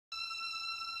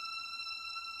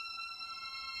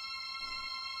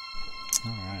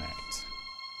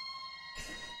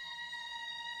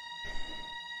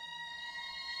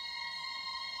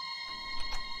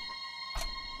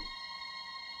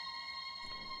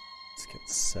Let's get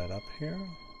set up here.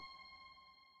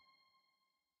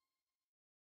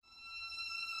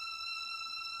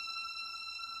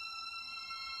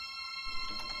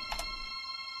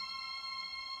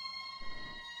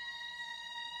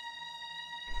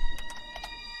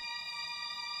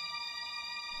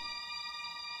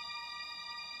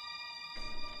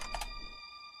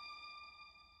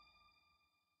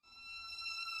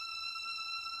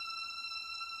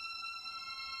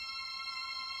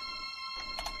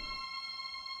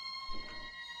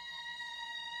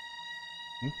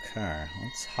 Okay,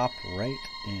 let's hop right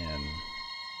in.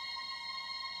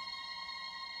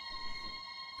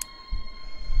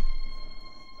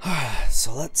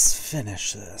 So let's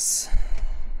finish this.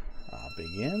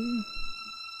 Begin.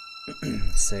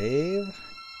 Save.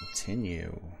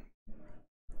 Continue.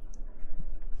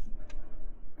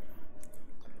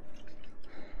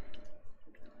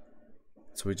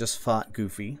 So we just fought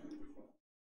Goofy.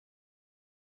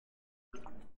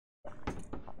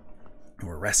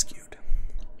 We're rescued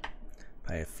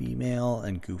by a female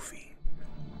and Goofy.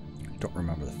 I don't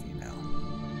remember the female.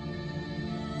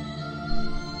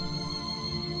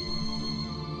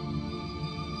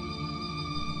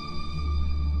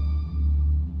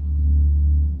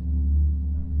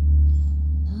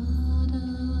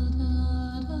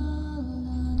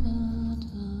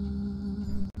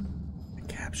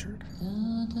 Captured.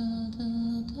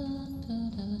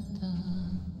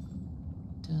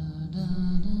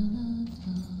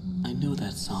 I know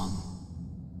that song.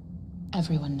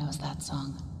 Everyone knows that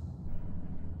song.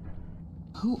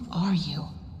 Who are you?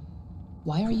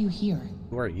 Why are you here?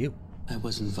 Who are you? I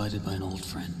was invited by an old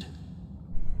friend,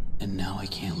 and now I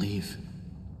can't leave.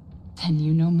 Then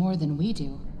you know more than we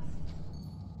do.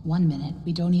 1 minute,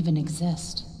 we don't even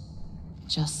exist.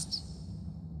 Just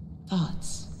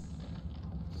thoughts.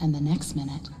 And the next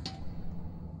minute,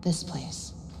 this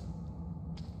place.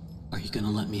 Are you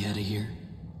gonna let me out of here?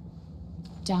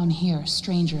 Down here,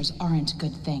 strangers aren't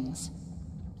good things.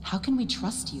 How can we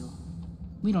trust you?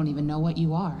 We don't even know what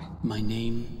you are. My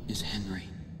name is Henry.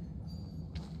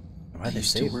 I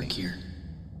used to work here.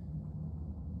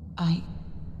 I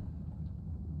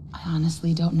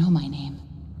honestly don't know my name.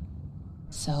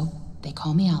 So, they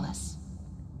call me Alice.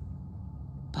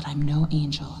 But I'm no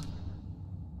angel.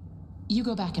 You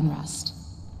go back and rest.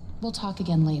 We'll talk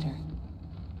again later.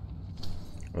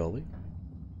 Will we?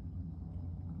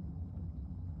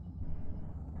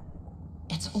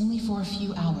 It's only for a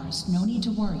few hours. No need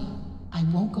to worry. I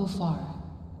won't go far.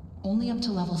 Only up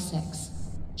to level 6.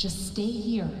 Just stay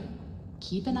here.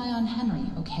 Keep an eye on Henry,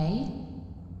 okay?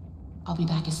 I'll be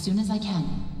back as soon as I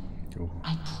can. Ooh.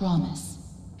 I promise.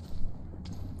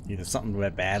 Either something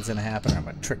bad's gonna happen or I'm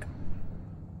gonna trick him.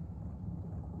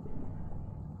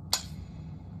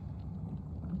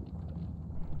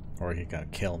 Or he gonna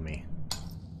kill me.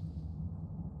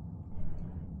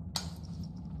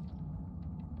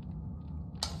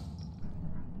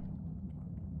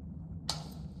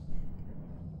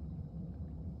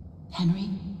 Henry?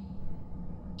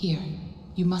 Here,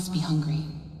 you must be hungry.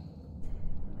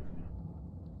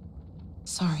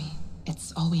 Sorry,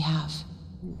 it's all we have.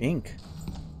 Ink.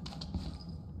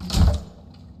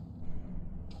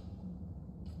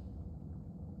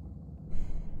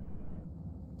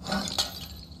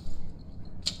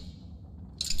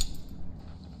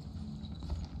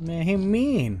 Man, he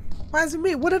mean. Why is he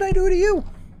mean? What did I do to you?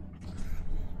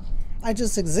 I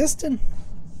just existed.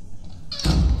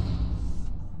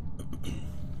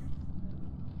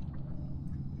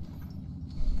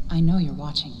 I know you're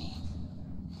watching me.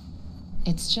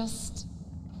 It's just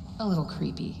a little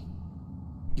creepy.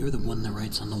 You're the one that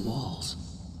writes on the walls.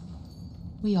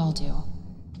 We all do.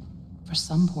 For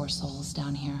some poor souls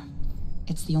down here,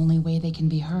 it's the only way they can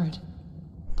be heard.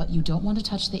 But you don't want to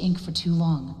touch the ink for too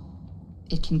long.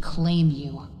 It can claim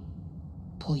you,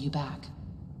 pull you back.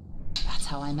 That's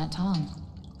how I met Tom.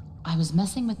 I was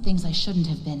messing with things I shouldn't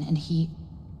have been, and he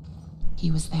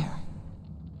was there.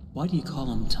 Why do you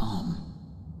call him Tom?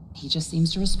 He just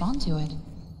seems to respond to it.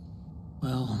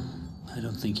 Well, I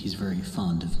don't think he's very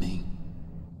fond of me.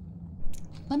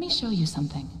 Let me show you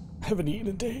something. I haven't eaten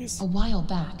in days. A while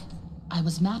back, I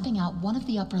was mapping out one of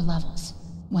the upper levels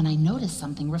when I noticed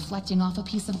something reflecting off a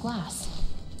piece of glass.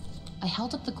 I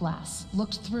held up the glass,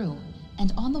 looked through,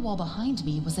 and on the wall behind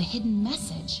me was a hidden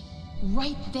message.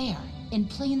 Right there, in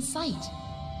plain sight.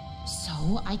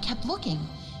 So I kept looking,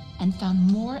 and found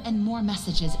more and more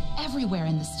messages everywhere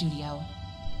in the studio.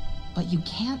 But you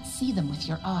can't see them with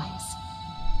your eyes.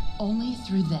 Only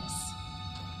through this.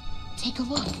 Take a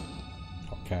look.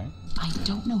 Okay. I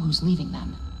don't know who's leaving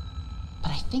them,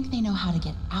 but I think they know how to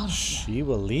get out of here. She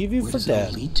will leave you Where for does dead.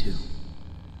 that lead to?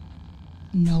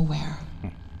 Nowhere.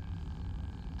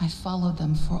 I followed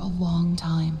them for a long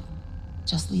time.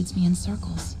 Just leads me in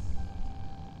circles.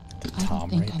 Did I Tom don't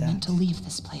think write I that? meant to leave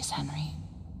this place, Henry.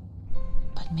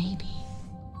 But maybe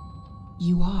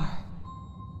you are.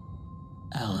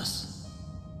 Alice,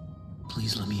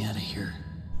 please let me out of here.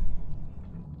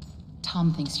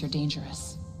 Tom thinks you're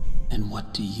dangerous. And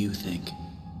what do you think?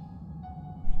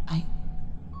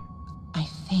 I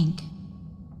think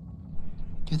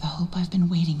you're the hope I've been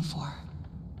waiting for.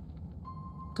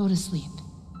 Go to sleep.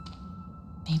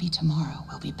 Maybe tomorrow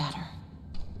will be better.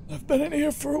 I've been in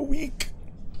here for a week.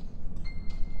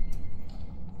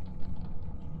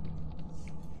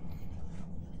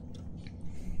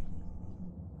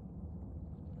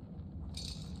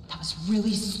 That was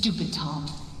really stupid, Tom.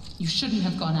 You shouldn't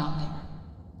have gone out there.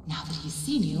 Now that he's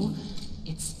seen you,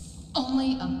 it's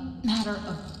only a matter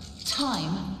of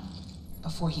time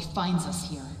before he finds us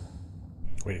here.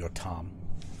 Way to go, Tom.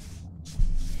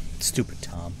 Stupid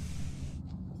Tom.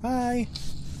 Bye.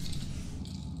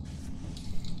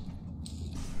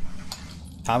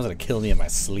 Tom's gonna kill me in my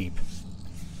sleep.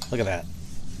 Look at that.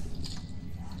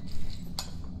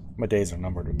 My days are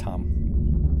numbered with Tom.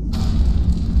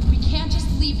 We can't just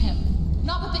leave him.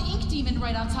 Not with the ink demon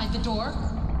right outside the door.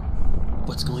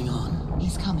 What's going on?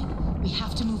 He's coming. We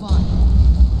have to move on.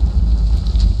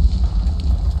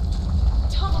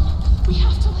 Tom, we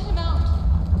have to let him out.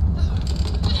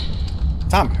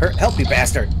 Tom, help you,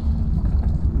 bastard!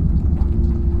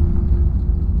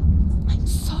 I'm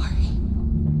sorry.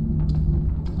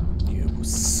 You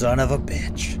son of a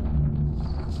bitch.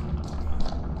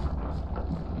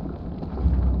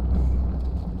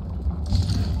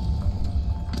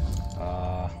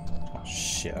 Oh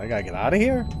shit, I gotta get out of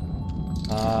here?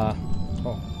 Oh.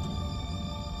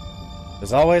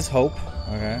 There's always hope.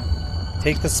 Okay.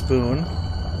 Take the spoon.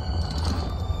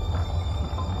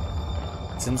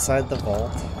 It's inside the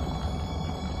vault.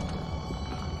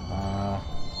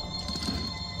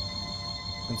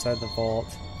 Inside the vault.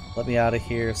 Let me out of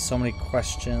here. So many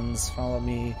questions. Follow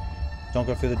me. Don't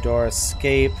go through the door.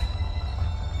 Escape.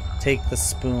 Take the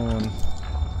spoon.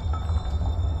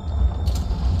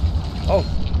 Oh.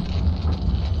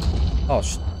 Oh,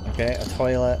 okay. A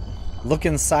toilet. Look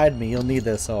inside me. You'll need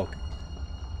this. Oh.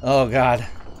 Oh, God.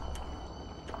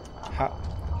 How?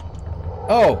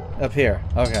 Oh, up here.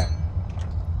 Okay.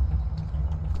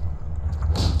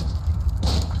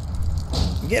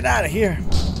 Get out of here.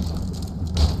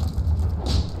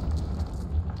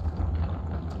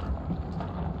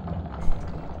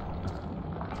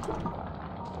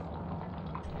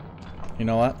 You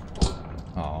know what?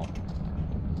 Oh.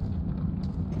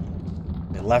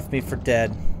 They left me for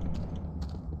dead.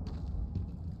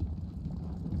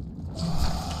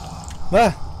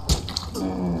 Ah!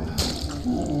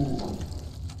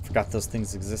 Forgot those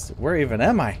things existed. Where even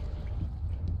am I?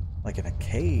 Like in a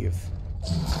cave.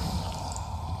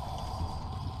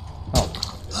 Oh.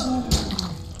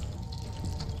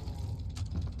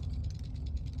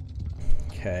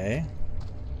 Okay.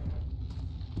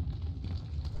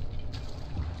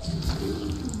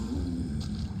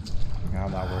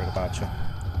 I'm not worried about you.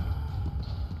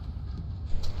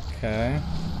 Okay.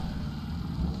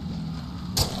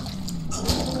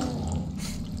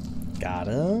 Got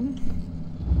him.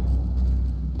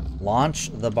 Launch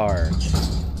the barge.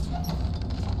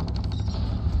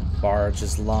 Barge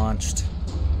is launched.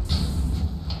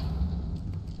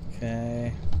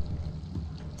 Okay.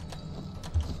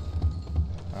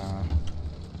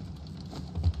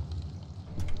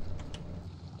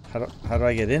 How do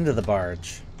I get into the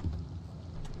barge?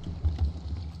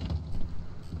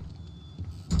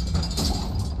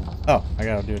 Oh, I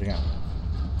gotta do it again.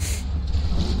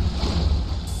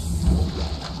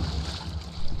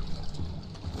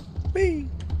 Whee!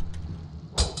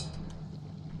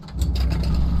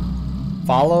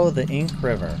 Follow the Ink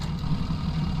River.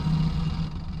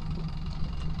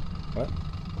 What?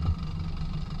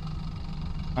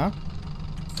 Huh?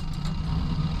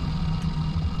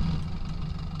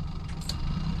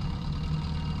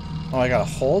 Oh, I gotta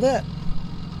hold it?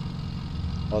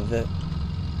 Well,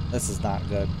 this is not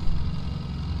good.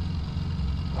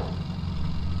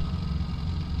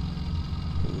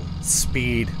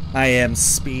 Speed. I am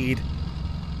speed.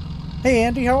 Hey,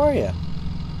 Andy, how are you?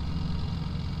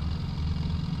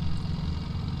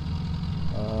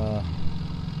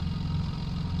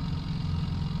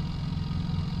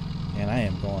 Man, I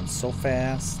am going so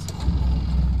fast.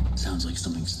 Sounds like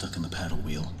something's stuck in the paddle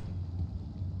wheel.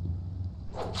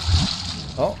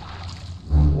 Oh.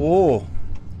 Oh.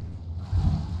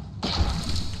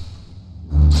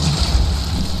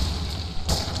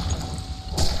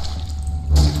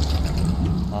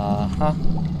 Uh-huh.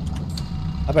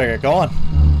 I better get going.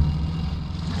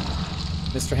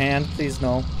 Mr. Hand, please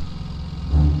no.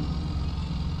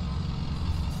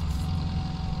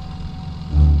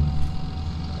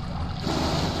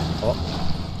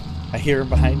 Oh, I hear him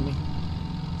behind me.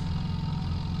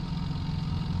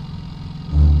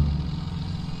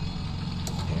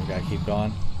 Okay, we gotta keep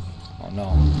going. Oh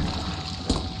no.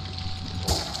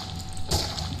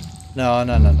 No,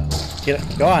 no, no, no. Get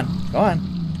it. Go on. Go on.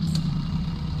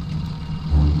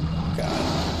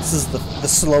 God. This is the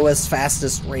slowest,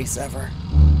 fastest race ever.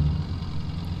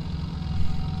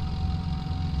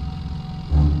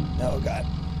 Oh God.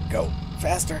 Go.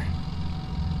 Faster.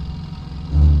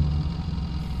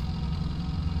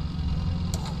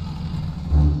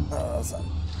 Oh, that's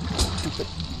stupid.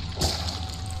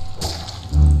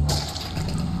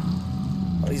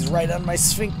 Oh, he's right on my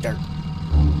sphincter.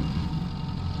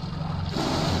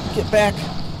 Get back.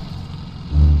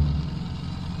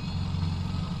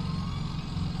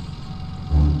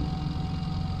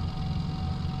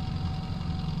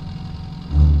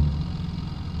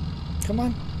 Come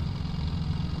on.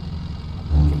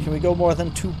 Can we go more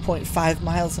than 2.5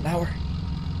 miles an hour?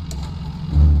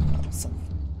 Awesome.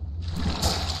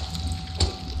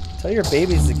 Tell your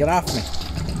babies to get off me.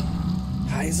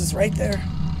 Ah, he's just right there.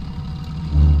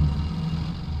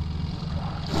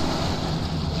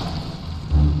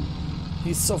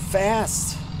 He's so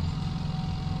fast,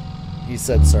 he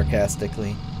said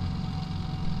sarcastically.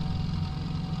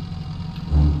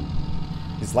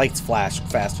 His lights flash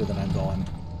faster than I'm going.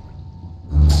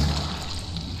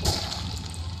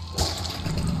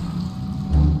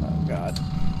 Oh God.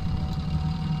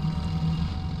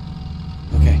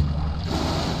 Okay.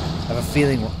 I have a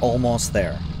feeling we're almost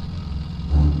there.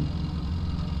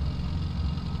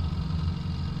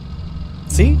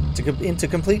 See? Into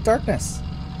complete darkness.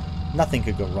 Nothing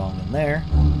could go wrong in there.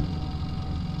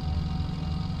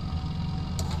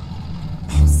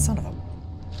 Oh, son of a...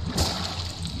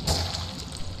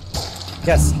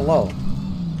 Yes, hello.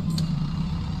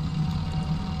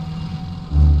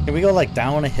 Can we go, like,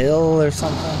 down a hill or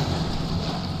something?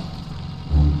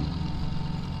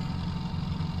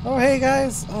 Oh, hey,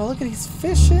 guys. Oh, look at he's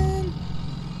fishing.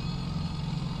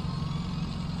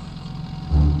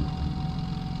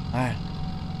 Alright.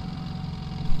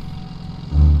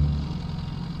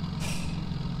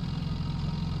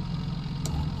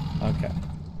 Okay.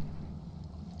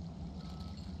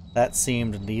 That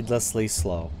seemed needlessly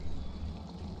slow.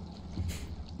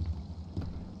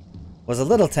 Was a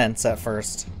little tense at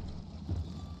first.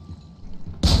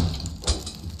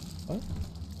 What?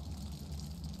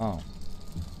 Oh.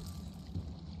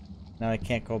 Now I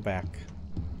can't go back.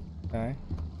 Okay.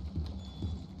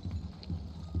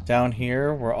 Down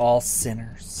here, we're all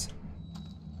sinners.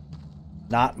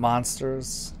 Not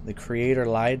monsters. The Creator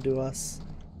lied to us.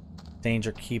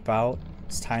 Danger, keep out.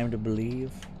 It's time to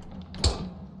believe.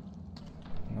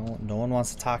 No one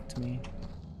wants to talk to me.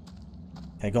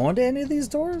 Can I go into any of these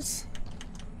doors?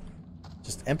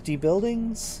 Just empty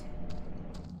buildings?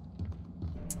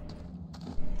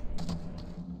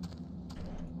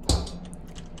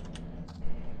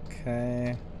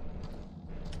 Okay.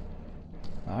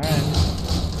 Alright.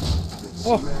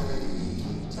 Oh!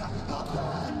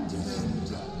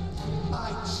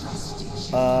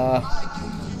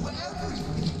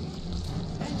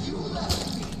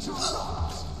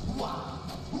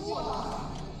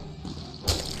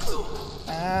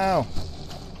 Ow!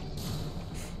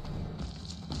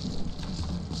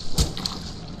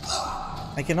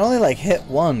 I can only like hit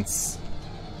once.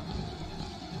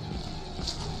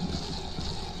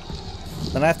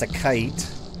 Then I have to kite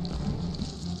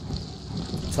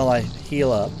until I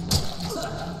heal up.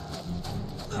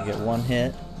 I get one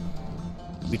hit.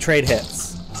 We trade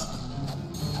hits.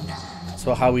 That's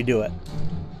how we do it.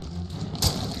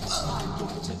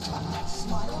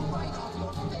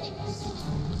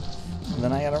 And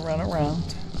then I gotta run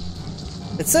around.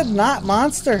 It said not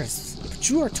monsters, but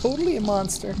you are totally a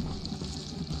monster.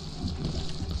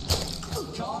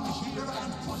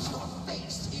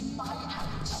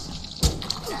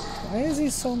 Why is he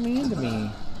so mean to me?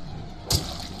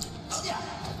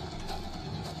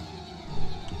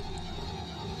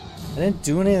 I didn't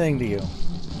do anything to you.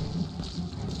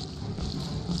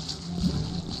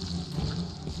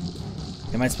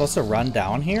 Am I supposed to run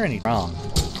down here? And he's wrong.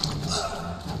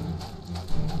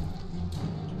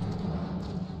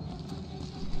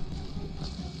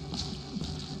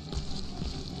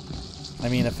 I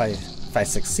mean, if I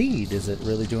succeed, is it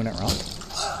really doing it wrong?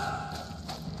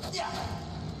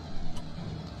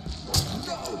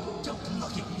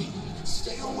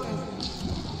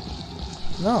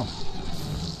 No.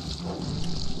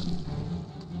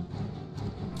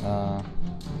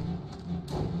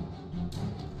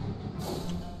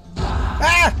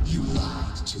 Ah! You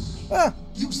lied to me. Ah!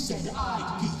 You said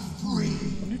I'd be free.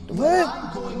 What?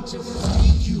 I'm going to free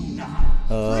you now.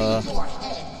 Free your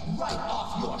head right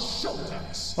off your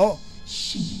shoulders. Oh.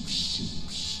 Sheep,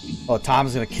 sheep, sheep. Oh,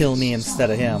 Tom's gonna kill me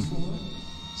instead of him.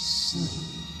 Sleep.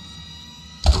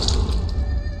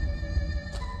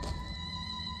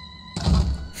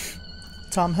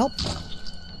 Tom, help.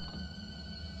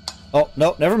 Oh,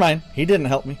 no, never mind. He didn't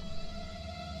help me.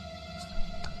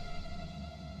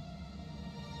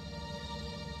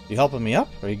 You helping me up,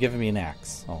 or are you giving me an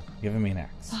axe? Oh, giving me an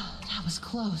axe. Oh, that was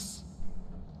close.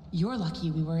 You're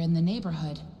lucky we were in the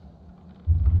neighborhood.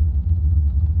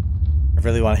 I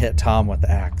really want to hit Tom with the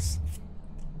axe.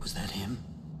 Was that him?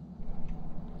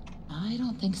 I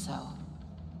don't think so.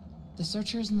 The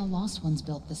Searchers and the Lost Ones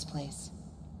built this place.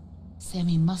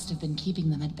 Sammy must have been keeping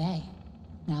them at bay,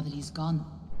 now that he's gone.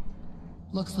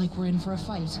 Looks like we're in for a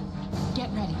fight. Get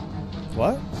ready.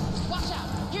 What? Watch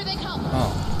out! Here they come!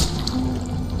 Oh.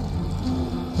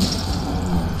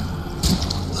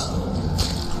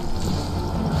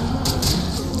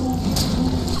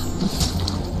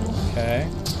 Okay.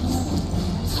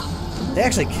 They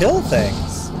actually kill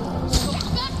things. Go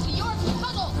back to your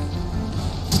tunnel!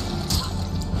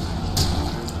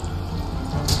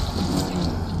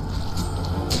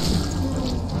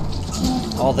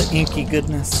 All the inky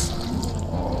goodness.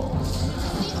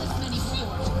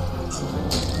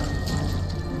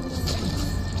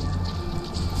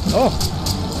 Oh!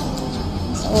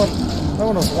 That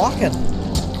one was walking.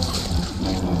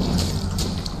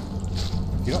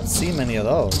 You don't see many of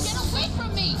those. Get away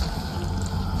from me!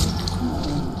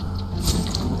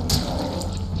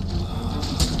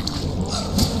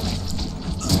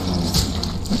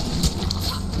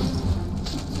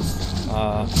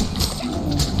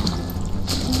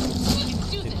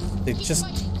 They just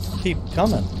keep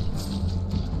coming.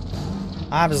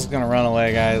 I'm just gonna run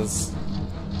away, guys.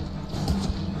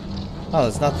 Oh,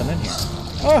 there's nothing in here.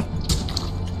 Oh!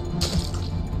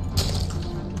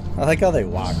 I like how they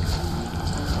walk.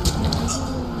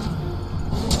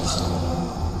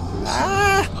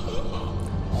 Ah!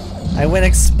 I went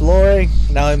exploring.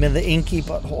 Now I'm in the inky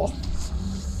butthole.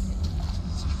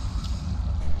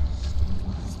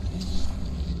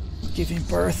 Giving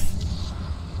birth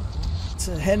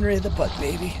to Henry the Butt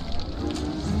Baby.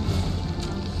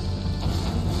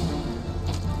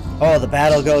 Oh, the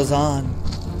battle goes on.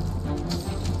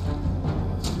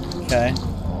 Okay.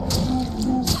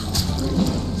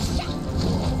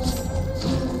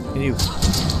 Can you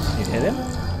hit him?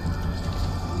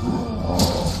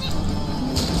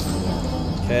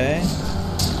 Okay.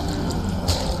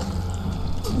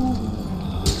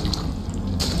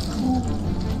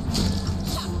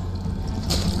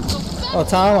 Oh,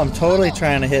 Tom, I'm totally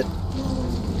trying to hit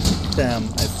them.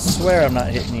 I swear I'm not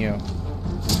hitting you.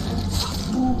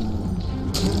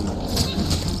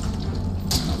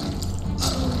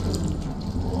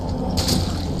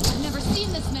 I've never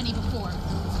seen this many before.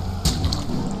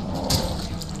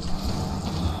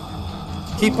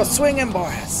 Keep us swinging,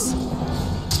 boys.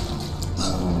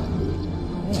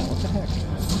 Yeah, what the heck?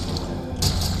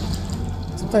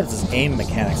 Sometimes this aim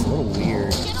mechanic's a little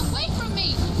weird. Get away from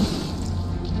me!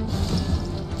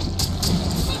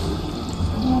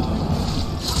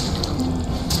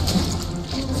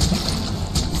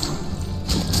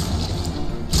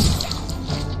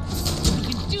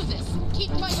 You can do this.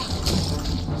 Keep fighting.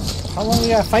 How long we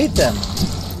gotta fight them?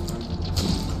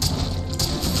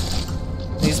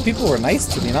 These people were nice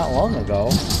to me not long ago.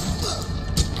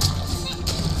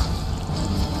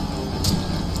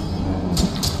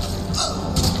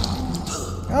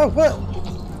 Oh, what?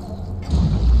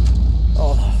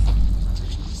 Oh.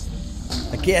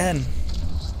 Again.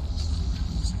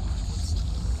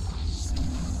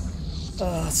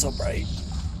 Oh, it's so bright.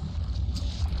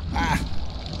 Ah.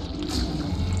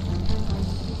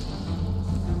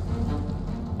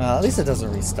 Well, at least it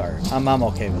doesn't restart. I'm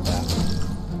okay with that.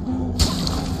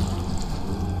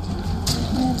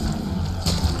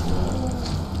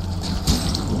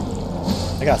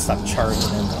 I gotta stop charging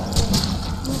in though.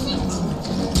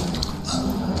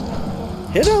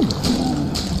 Hit him!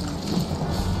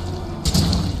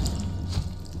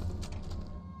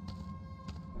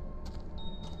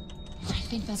 I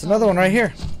think that's There's another one right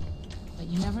here. But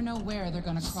you never know where they're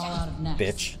gonna crawl out of next.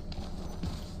 Bitch.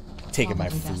 Taking my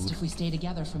Probably best food. if we stay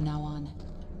together from now on.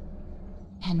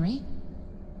 Henry,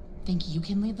 think you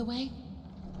can lead the way?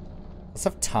 Let's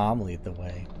have Tom lead the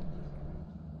way.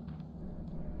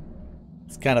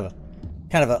 It's kind of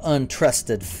an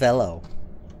untrusted fellow.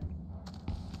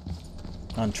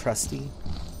 Untrusty.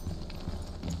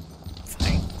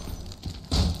 Fine.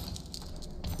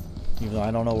 Even though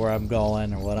I don't know where I'm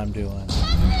going or what I'm doing.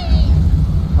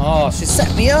 Oh, she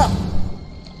set me up!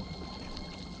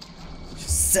 She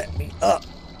set me up!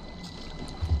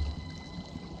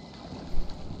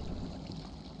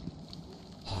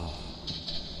 Oh.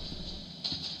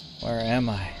 Where am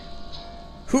I?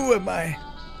 Who am I?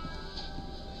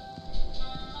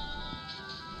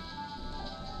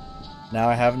 Now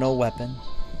I have no weapon.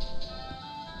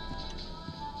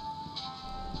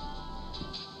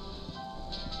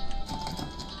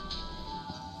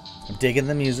 I'm digging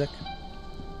the music.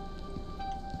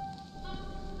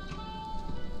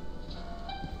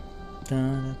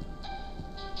 Dun.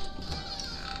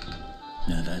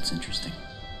 Now that's interesting.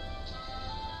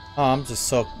 Oh, I'm just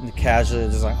so casually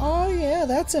just like, oh yeah,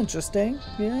 that's interesting.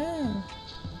 Yeah.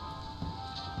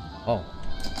 Oh.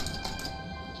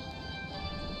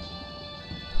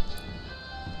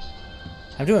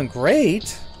 I'm doing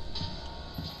great.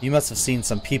 You must have seen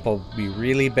some people be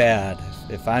really bad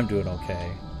if I'm doing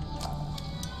okay.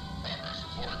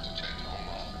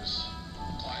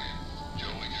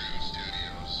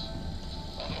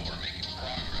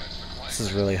 This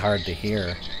is really hard to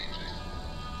hear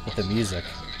with the music.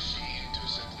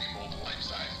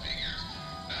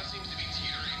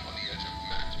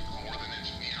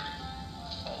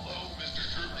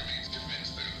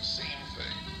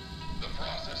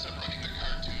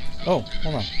 Oh,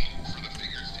 hold on.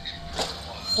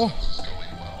 Oh.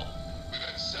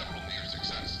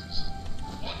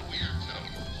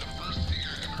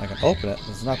 I can open it.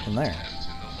 There's nothing there.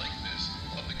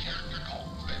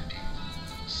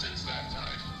 Since that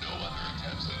time, no other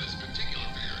attempts of this particular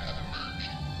figure have emerged.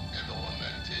 And the one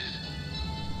that did,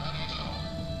 I don't know.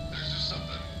 There's just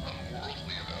something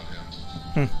unworldly about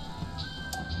him.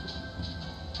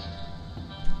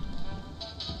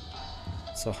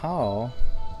 So how?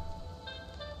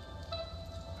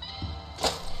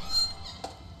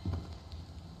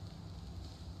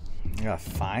 I gotta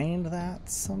find that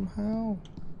somehow?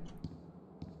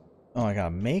 Oh, I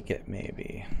gotta make it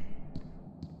maybe.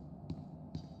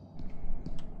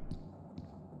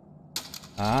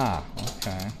 Ah,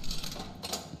 okay.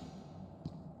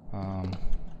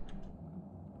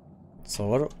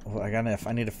 So what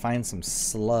I need to find some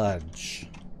sludge.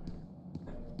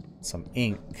 Some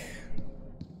ink.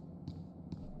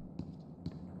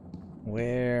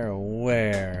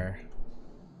 Where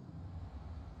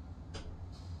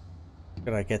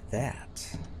could I get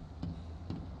that?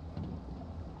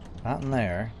 Not in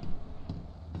there.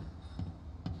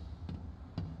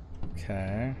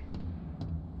 Okay.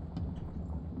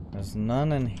 There's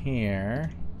none in here.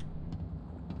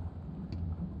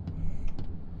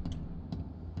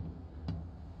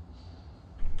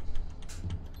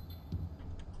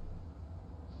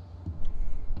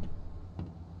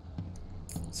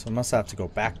 So I must have to go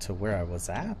back to where I was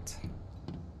at.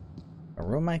 A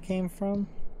room I came from.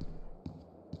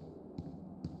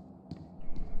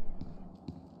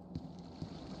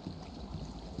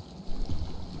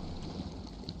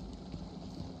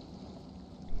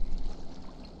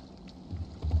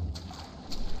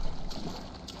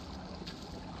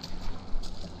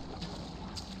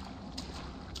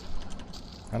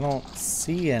 I don't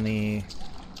see any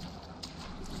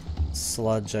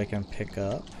sludge I can pick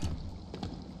up.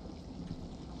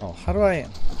 Oh, how do I...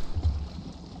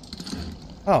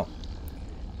 Oh.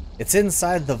 It's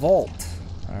inside the vault.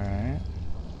 Alright.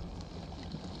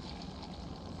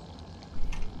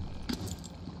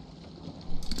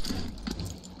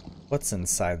 What's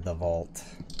inside the vault?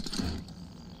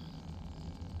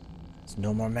 There's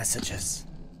no more messages.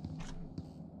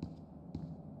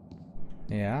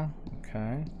 Yeah,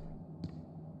 okay.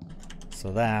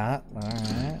 So that,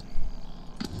 alright.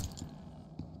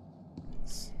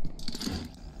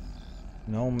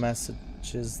 No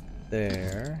messages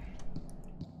there.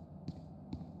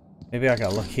 Maybe I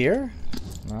gotta look here?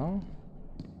 No?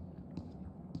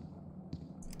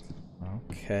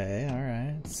 Okay,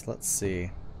 alright. So let's see.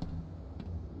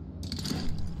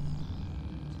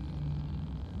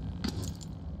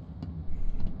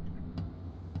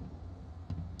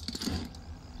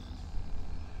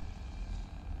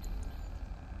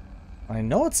 I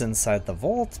know it's inside the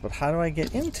vault, but how do I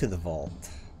get into the vault?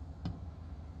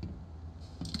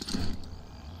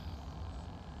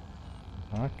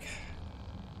 Okay.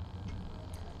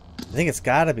 I think it's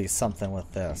gotta be something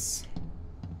with this.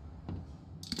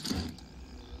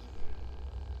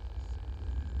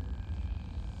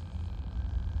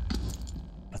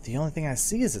 But the only thing I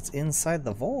see is it's inside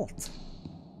the vault.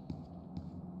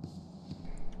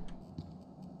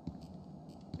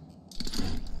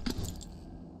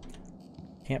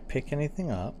 Can't pick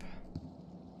anything up.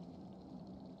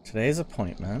 Today's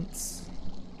appointments.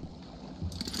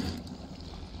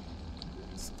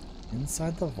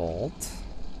 Inside the vault.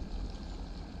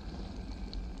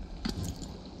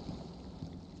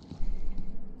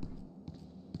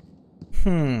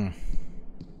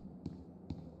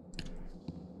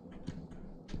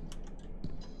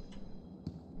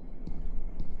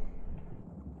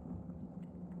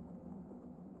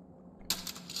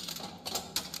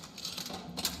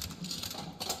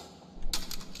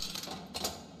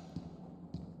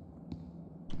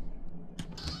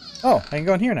 Oh, I can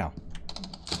go in here now.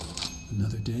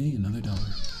 Another day, another dollar.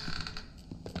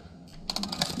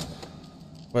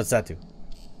 What's that do?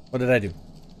 What did I do?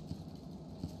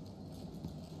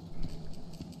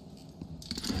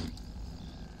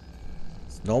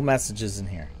 There's no messages in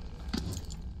here.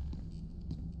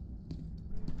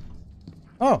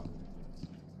 Oh.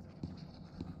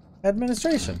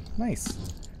 Administration. Nice.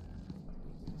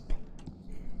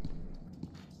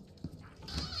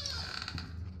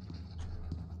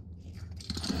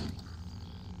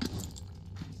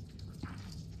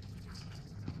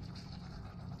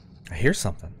 I hear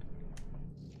something.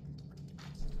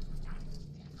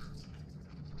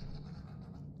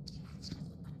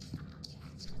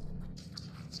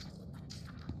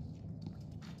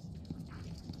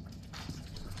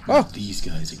 Oh! These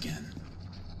guys again.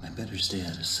 I better stay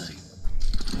out of sight.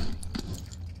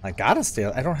 I gotta stay.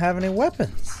 I don't have any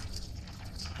weapons.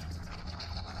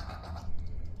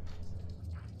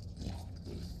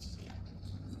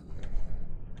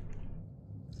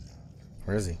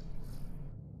 Where is he?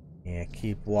 Yeah,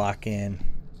 keep walking.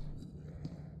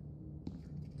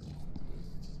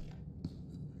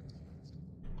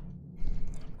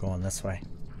 Going this way.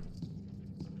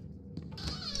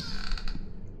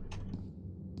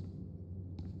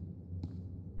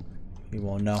 He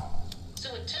won't know.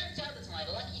 So it turns out it's my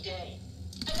lucky day.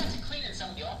 I got to cleaning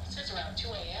some of the offices around 2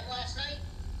 a.m. last night.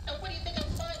 And what do you think I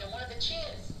find on one of the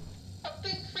chairs? A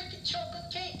big freaking chocolate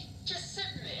cake just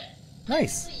sitting there.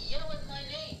 Nice. Yelling my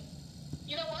name.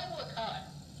 You know, I work hard.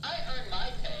 I earn my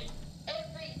pay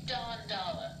every darn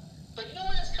dollar. But you know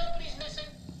what this company's missing?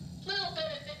 Little bit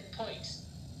of thin points.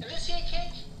 And this here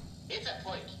cake, it's a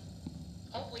point.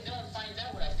 Hopefully no one finds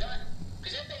out what I've done.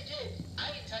 Because if they did,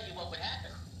 I can tell you what would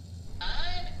happen.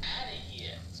 I'm out of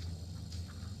here.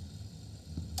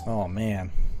 Oh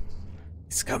man.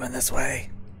 He's coming this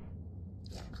way.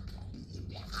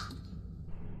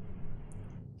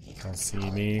 Don't see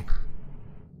me.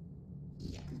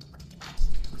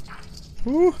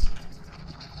 Woo!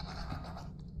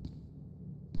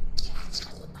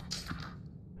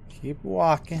 Keep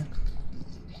walking.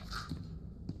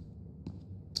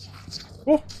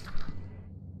 Oh!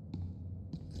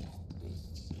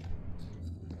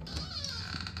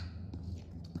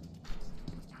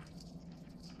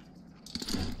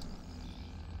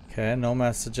 Okay, no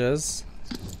messages.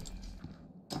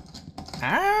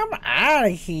 I'm out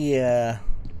of here.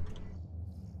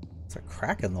 It's a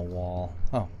crack in the wall.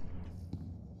 Oh.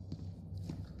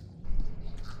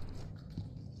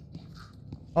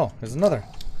 Oh, there's another.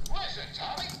 Listen,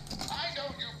 Tommy, I know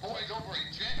you boys over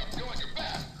at Jen are doing your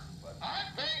best, but I'm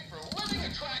paying for living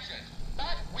attractions,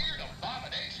 not weird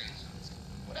abominations.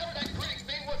 Whatever that grinning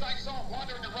thing was I saw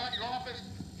wandering around your office,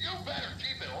 you better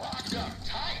keep it locked up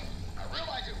tight. I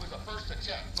realize it was a first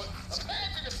attempt, but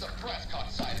imagine if the press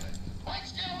caught sight of it. Might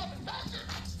scale up faster.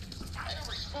 And in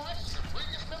response to your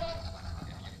previous memo,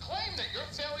 if you claim that your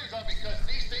failures are because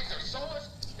these things are soulless,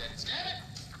 then damn it,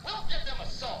 we'll give them a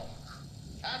soul.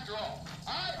 After all,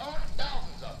 I own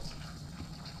thousands of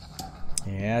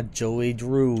them. Yeah, Joey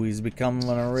Drew. He's becoming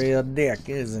a real dick,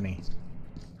 isn't he?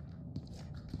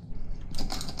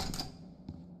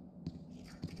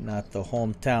 Not the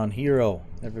hometown hero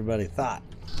everybody thought.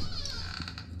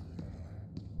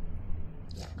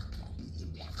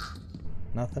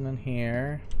 Nothing in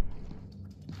here.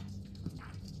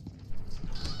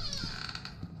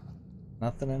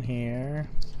 Nothing in here.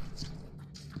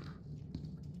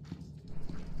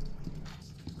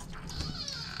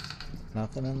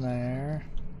 Nothing in there.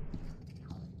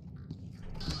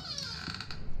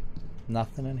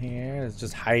 Nothing in here. It's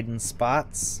just hiding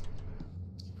spots.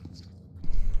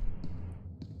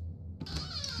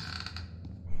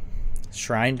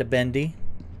 Shrine to Bendy.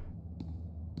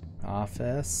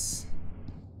 Office.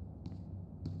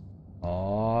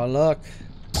 Oh, look.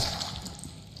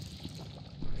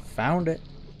 Found it.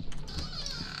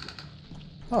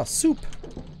 Oh, soup.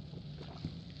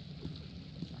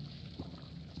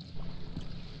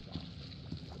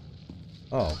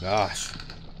 Oh, gosh.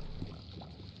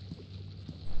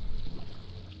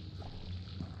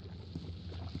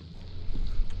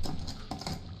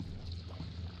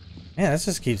 Man, this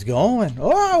just keeps going.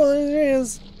 Oh, there it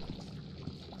is.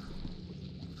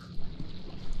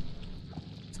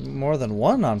 It's more than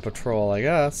one on patrol, I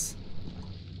guess.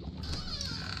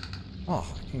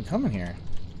 Oh, I can come in here.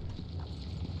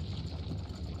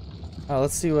 Oh,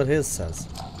 let's see what his says.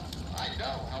 I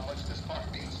know how much this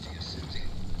part means to you, Susie.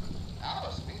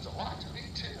 Alice means a lot to me,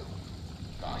 too.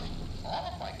 Gosh,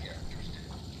 all of my characters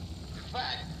do. In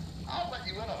fact, I'll let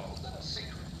you in on a little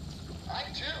secret. I,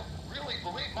 too, really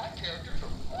believe my characters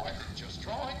are more than just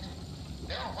drawings.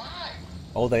 They're alive.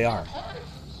 Oh, they They're are. part of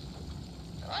us.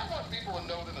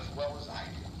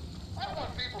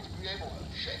 able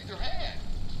to shake their hand,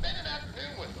 spend an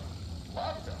afternoon with them,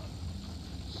 love them.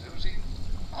 Susie,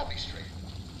 I'll be straight.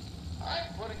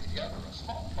 I'm putting together a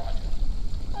small project,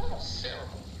 a little ceremony.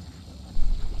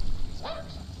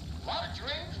 Winners, a lot of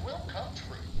dreams will come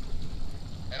true.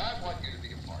 And I want you to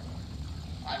be a part of it.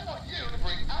 I want you to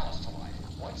bring Alice to life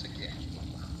once again.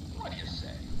 What do you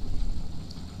say?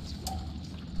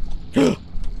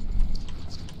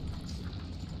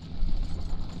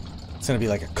 It's gonna be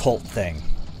like a cult thing.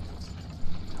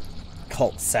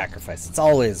 Cult sacrifice. It's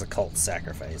always a cult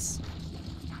sacrifice.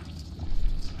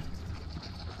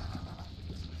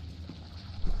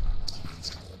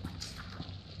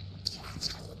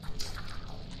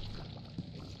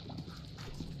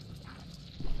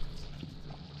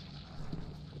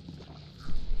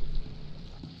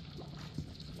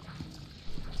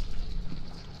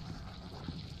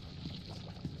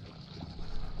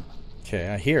 Okay,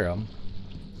 I hear him.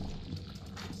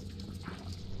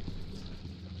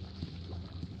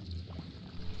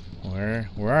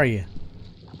 Where are you?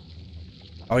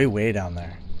 Oh, he way down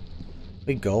there.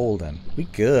 We golden. We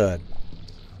good.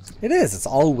 It is. It's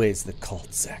always the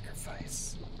cult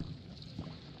sacrifice.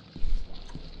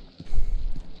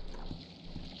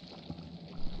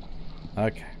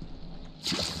 Okay.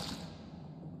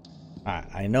 Alright,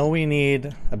 I know we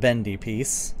need a bendy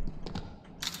piece.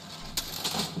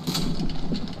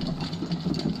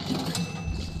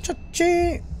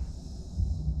 Cha-ching!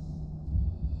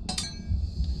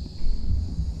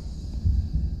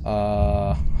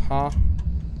 Uh-huh.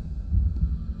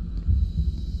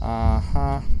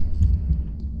 Uh-huh.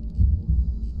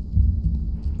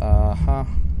 Uh-huh.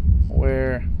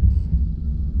 Where?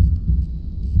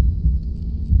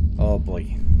 Oh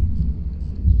boy.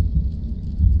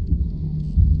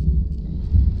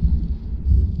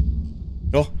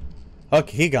 Oh.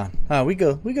 Okay, he gone. We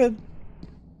good. We good.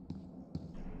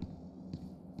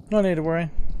 No need to worry.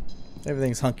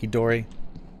 Everything's hunky-dory.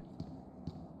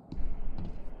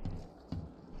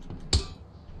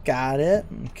 Got it.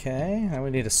 Okay. Now we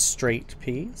need a straight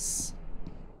piece.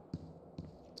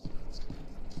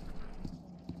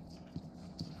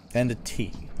 And a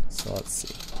T. So let's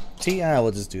see. T?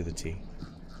 We'll just do the T.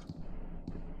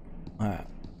 Alright.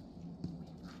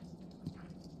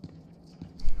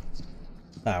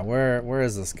 Where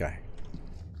is this guy?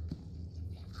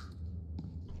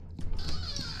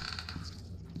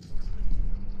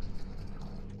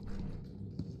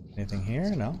 Anything here?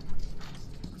 No.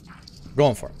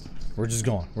 Going for it. We're just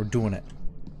going. We're doing it.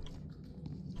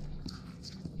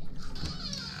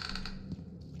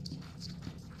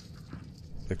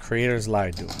 The creators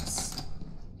lied to us.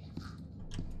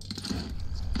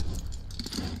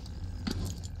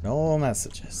 No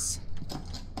messages.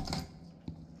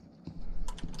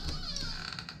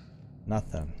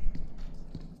 Nothing.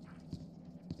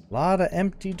 A lot of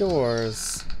empty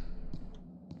doors.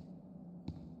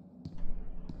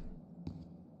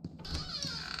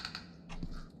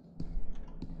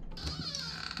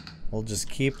 We'll just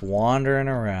keep wandering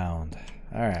around.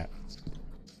 Alright.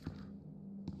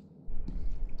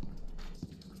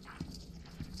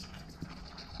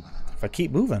 If I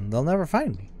keep moving, they'll never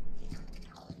find me.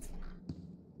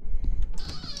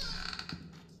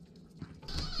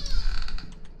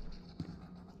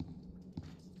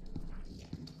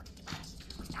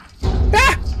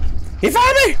 Ah! He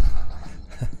found me!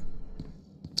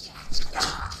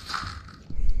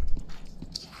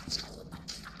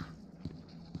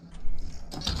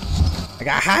 I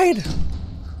gotta hide!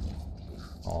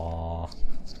 Aw.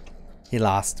 He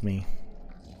lost me.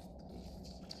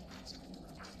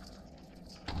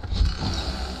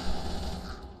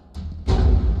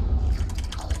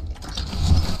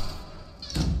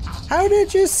 How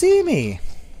did you see me?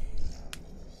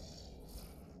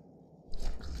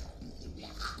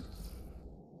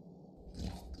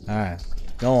 Alright.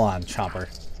 Go on, Chopper.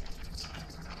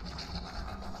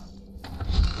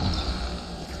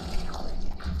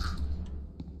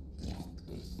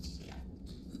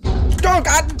 Oh,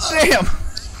 god damn!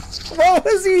 What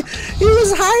was he? He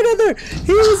was hiding there!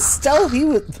 He was stealth.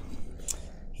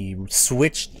 He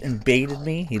switched and baited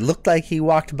me. He looked like he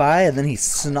walked by and then he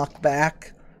snuck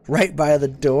back right by the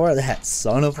door. That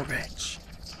son of a bitch.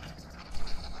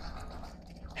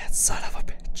 That son of a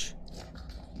bitch.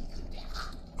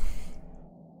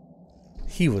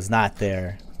 He was not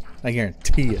there. I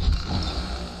guarantee it.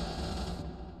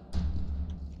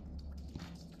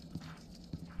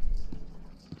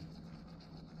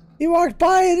 He walked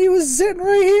by and he was sitting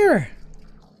right here.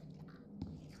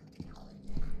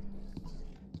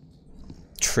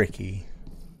 Tricky.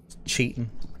 Cheating.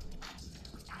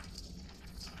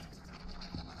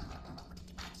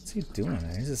 What's he doing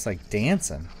there? He's just like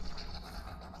dancing.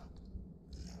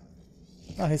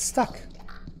 Oh, he's stuck.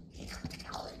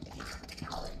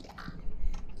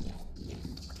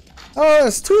 Oh,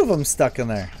 there's two of them stuck in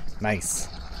there. Nice.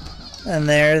 And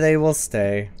there they will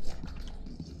stay.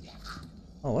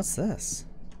 Oh, what's this?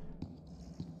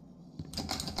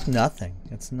 Nothing.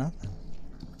 It's nothing.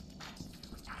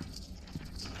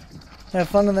 Have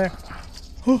fun in there.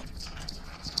 Oh,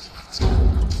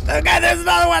 okay, there's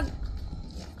another one!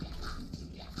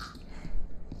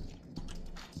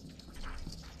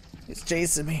 He's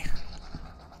chasing me.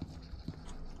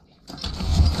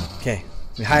 Okay,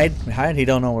 we hide. We hide. He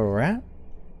don't know where we're at.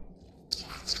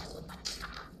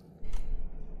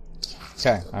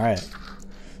 Okay, all right.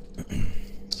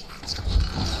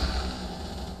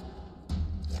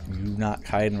 You not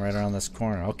hiding right around this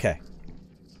corner. Okay.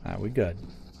 All right, we good.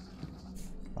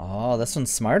 Oh, this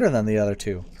one's smarter than the other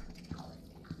two.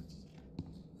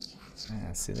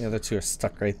 Yeah, see, the other two are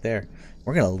stuck right there.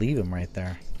 We're gonna leave him right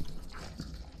there.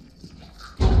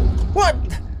 What?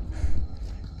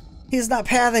 He's not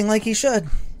pathing like he should.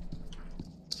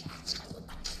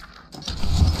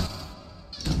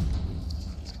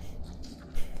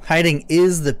 Hiding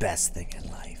is the best thing in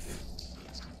life.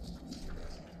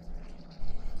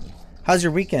 How's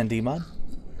your weekend, D-Mod?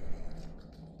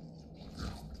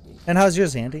 And how's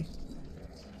yours, Andy?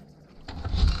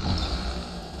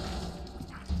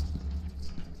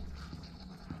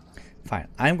 Fine,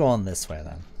 I'm going this way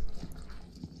then.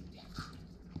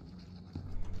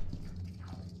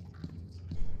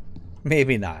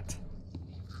 Maybe not.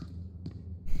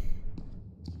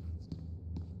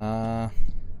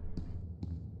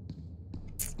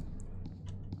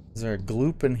 Is there a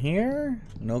gloop in here?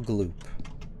 No gloop.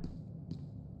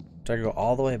 Do I go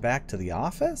all the way back to the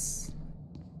office?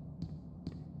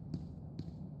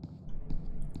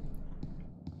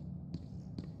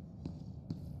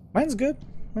 Mine's good.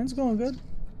 Mine's going good.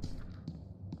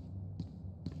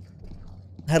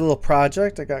 I had a little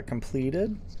project I got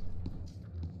completed.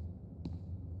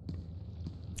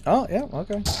 Oh, yeah,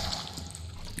 okay.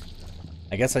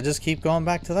 I guess I just keep going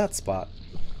back to that spot.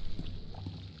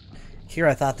 Here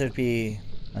I thought there'd be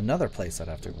another place I'd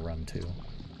have to run to.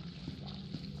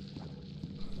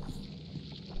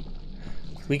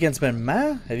 Weekend's been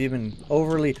meh? Have you been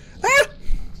overly... Ah!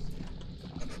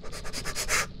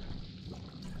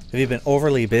 Have you been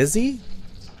overly busy?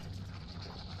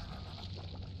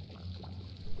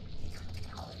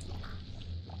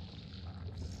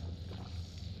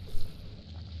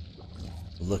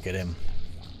 Look at him,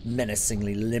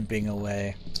 menacingly limping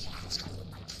away.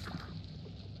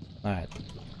 Alright.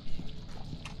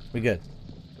 We good.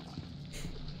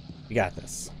 We got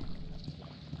this.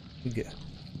 We good.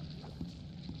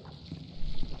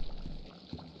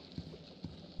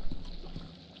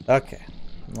 Okay.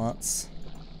 Let's...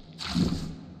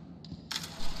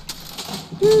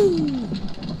 Woo!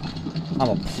 I'm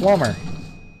a plumber.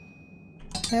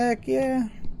 Heck yeah.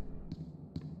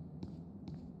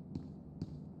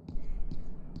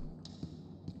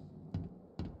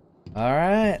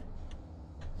 Alright.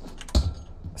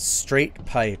 A straight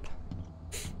pipe.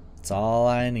 That's all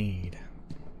I need.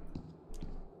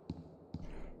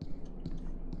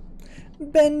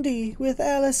 Bendy with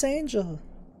Alice Angel.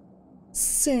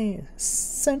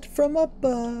 Sent from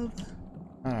above.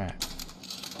 Alright.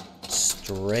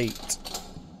 Straight.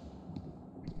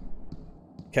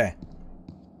 Okay.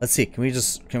 Let's see. Can we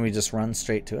just run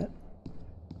straight to it?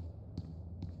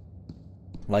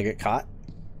 Will I get caught?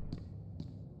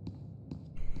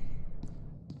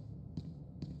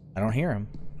 I don't hear him.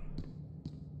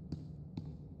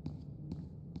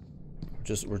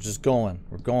 We're just going.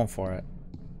 We're going for it.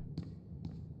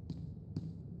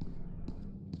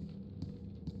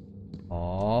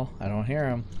 Oh, I don't hear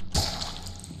him.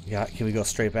 Yeah, can we go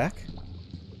straight back?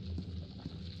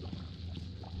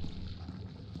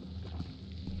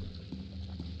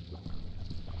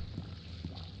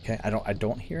 Okay, I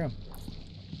don't hear him.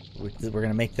 We're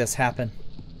gonna make this happen.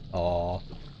 Oh,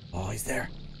 he's there.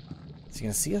 Is he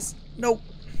gonna see us? Nope.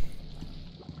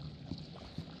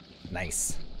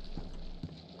 Nice.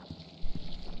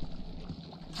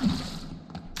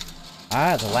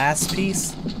 Ah, the last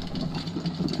piece.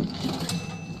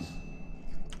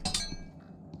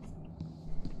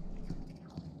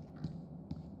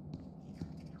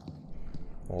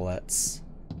 Let's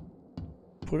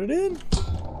put it in.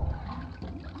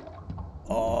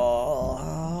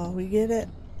 Oh, we get it.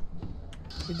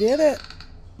 We did it.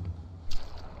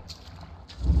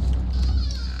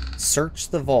 Search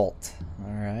the vault.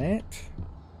 All right.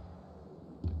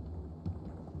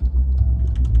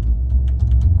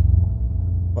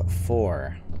 What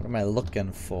for? What am I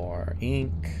looking for?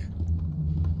 Ink.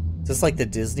 Is Just like the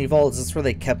Disney Vault, is this where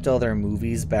they kept all their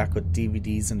movies back with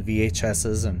DVDs and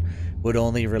VHSs and would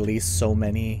only release so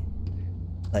many,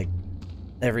 like,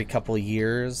 every couple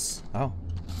years? Oh.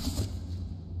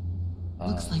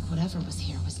 Looks like whatever was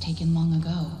here was taken long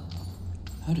ago.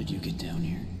 How did you get down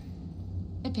here?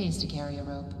 It pays to carry a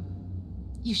rope.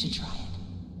 You should try it.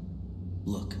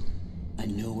 Look, I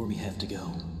know where we have to go,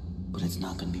 but it's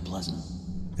not going to be pleasant.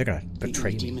 They're gonna The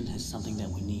betray me. demon has something that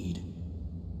we need.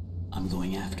 I'm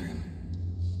going after him.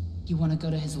 You want to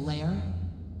go to his lair?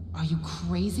 Are you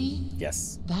crazy?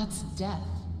 Yes. That's death.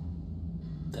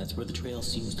 That's where the trail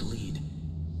seems to lead.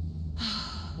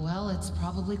 Well, it's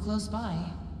probably close by.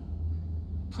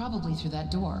 Probably through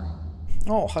that door.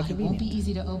 Oh, how But it convenient. won't be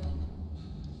easy to open.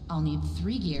 I'll need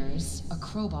 3 gears, a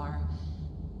crowbar,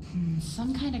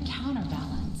 some kind of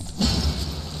counterbalance.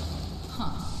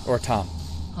 Huh. Or Tom.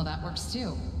 Well, that works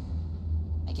too.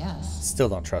 I guess. Still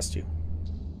don't trust you.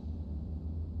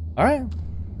 Alright.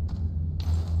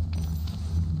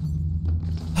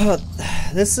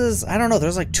 This is, I don't know,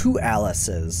 there's like 2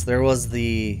 Alices. There was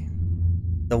the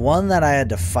one that I had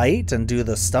to fight and do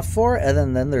the stuff for,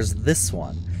 and then there's this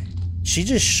one. She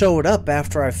just showed up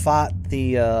after I fought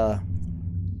the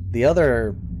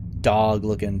other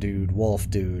dog-looking dude, wolf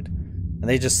dude, and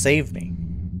they just saved me.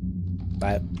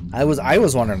 But I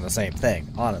was wondering the same thing,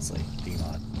 honestly,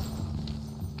 Demon.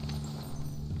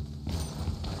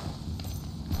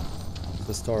 Is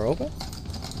this door open?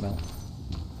 No.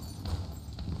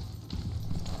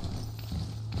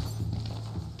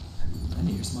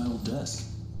 Hey, here's my old desk.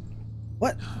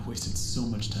 What? I wasted so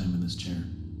much time in this chair.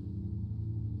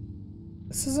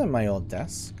 This isn't my old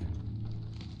desk.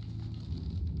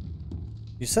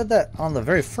 You said that on the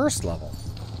very first level.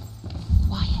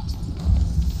 Quiet.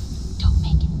 Don't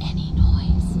make any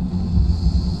noise.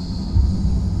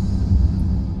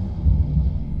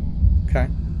 Okay.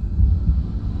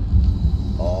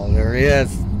 Oh, there he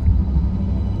is.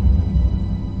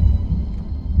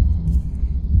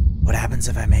 What happens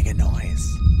if I make a noise?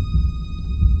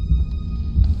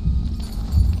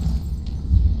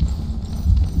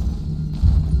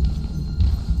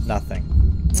 Nothing.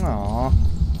 Aww.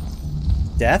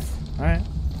 Death? Alright.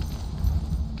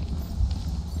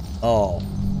 Oh.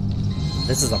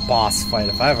 This is a boss fight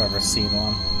if I've ever seen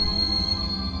one.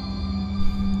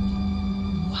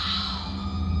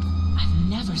 Wow. I've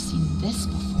never seen this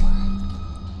before.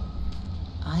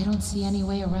 I don't see any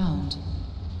way around.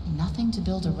 Nothing to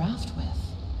build a raft with.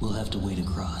 We'll have to wade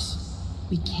across.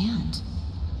 We can't.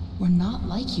 We're not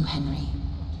like you, Henry.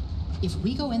 If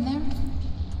we go in there,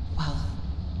 well,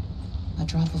 a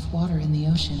drop of water in the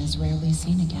ocean is rarely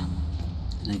seen again.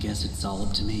 And I guess it's all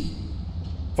up to me.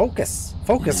 Focus.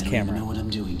 Focus, And I don't camera. even know what I'm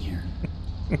doing here.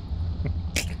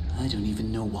 I don't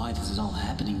even know why this is all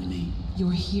happening to me.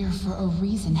 You're here for a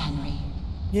reason, Henry.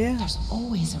 Yeah. There's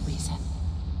always a reason.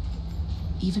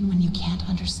 Even when you can't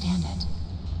understand it.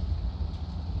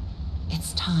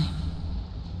 It's time.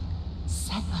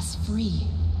 Set us free.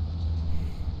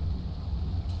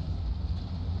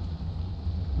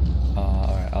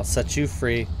 Alright, I'll set you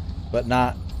free, but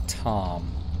not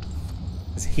Tom.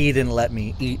 Because he didn't let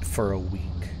me eat for a week.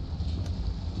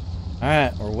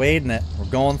 Alright, we're wading it. We're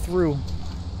going through.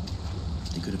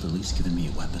 They could have at least given me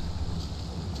a weapon.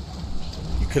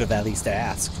 You could have at least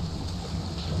asked.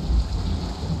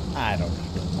 I don't know.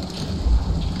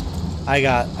 I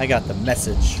got the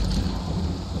message.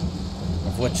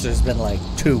 Of which there's been like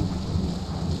 2.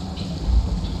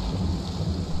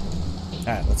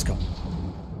 Alright, let's go.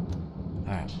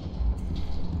 Alright.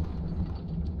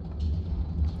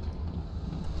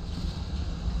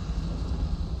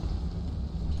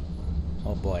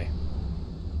 Oh boy.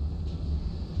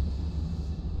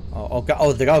 Oh god,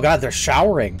 oh god, they're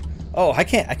showering. Oh, I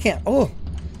can't, oh,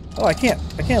 I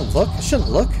can't look. I shouldn't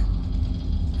look.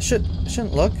 I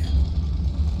shouldn't look.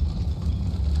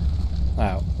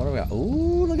 Wow, what do we got?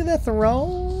 Ooh, look at that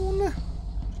throne.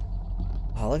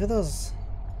 Oh, look at those.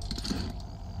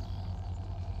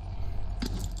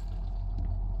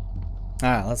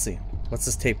 Alright, let's see. What's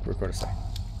this tape recorder say?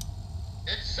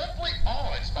 It's simply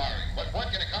awe-inspiring what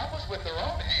one can accomplish with their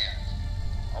own hands.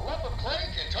 A lump of clay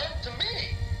can turn to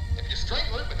meaning if you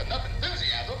strangle it with enough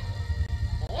enthusiasm.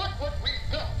 Look what we've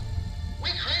built. We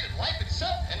created life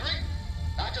itself, Henry.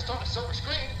 Not just on a silver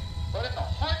screen, but in the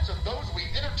hearts of those we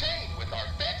entertain with our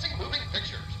fancy moving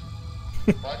pictures.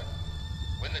 But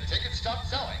when the tickets stopped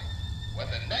selling, when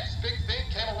the next big thing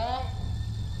came along,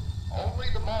 only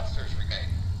the monsters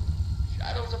remained.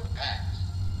 Shadows of the past.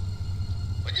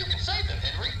 But you can save them,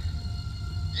 Henry.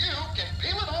 You can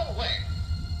peel it all away.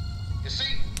 You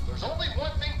see, there's only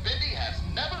one thing Bendy has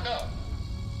never known.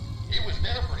 He was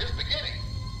there for his beginning,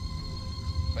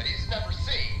 but he's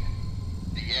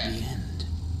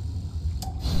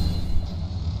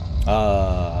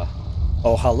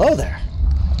Oh, hello there.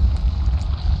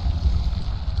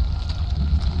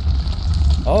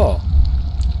 Oh.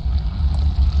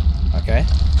 Okay.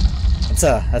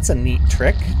 That's a neat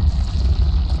trick.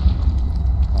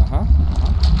 Uh-huh.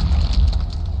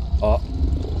 Oh.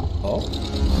 Oh.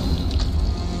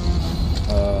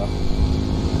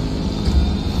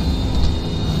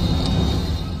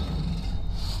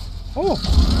 Oh.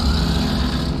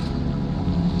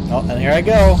 Oh, and here I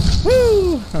go.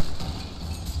 Woo!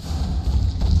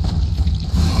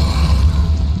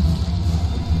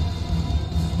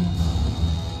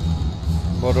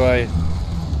 What do I...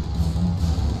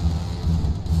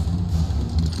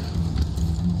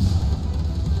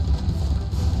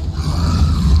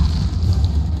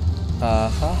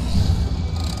 Uh-huh.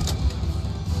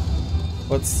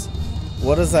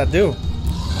 What does that do?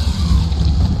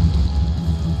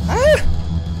 Ah!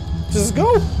 Just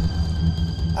go!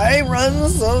 I run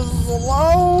so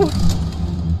slow!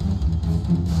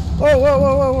 Whoa, whoa,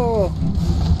 whoa, whoa, whoa, whoa.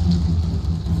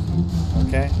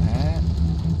 Okay, alright.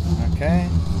 Okay.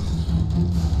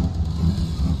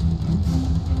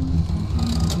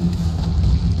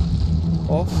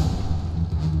 Oh.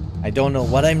 I don't know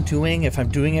what I'm doing, if I'm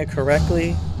doing it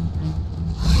correctly.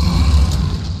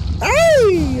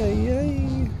 Ay, ay,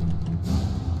 ay.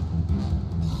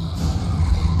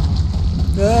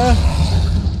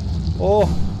 Oh.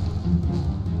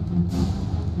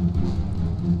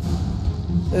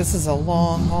 This is a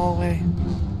long hallway.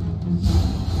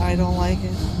 I don't like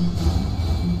it.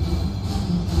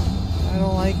 I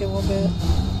don't like it one bit.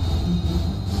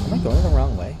 Am I going the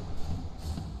wrong way?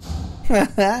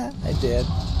 I did.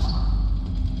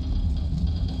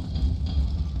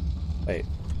 Wait.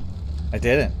 I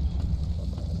didn't.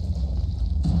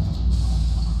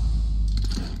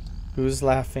 Who's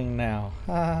laughing now?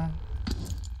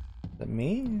 Is it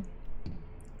me?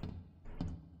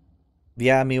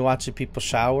 Yeah, me watching people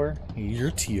shower?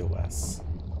 You're TOS.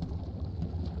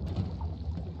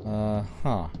 Huh.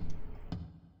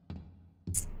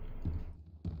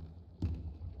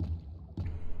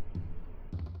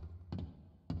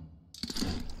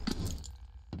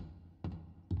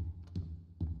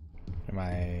 Am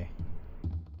I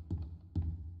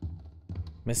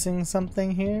missing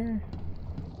something here?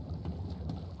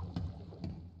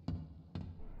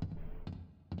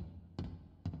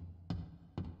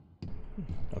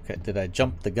 Okay, did I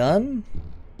jump the gun?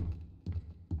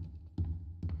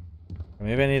 Or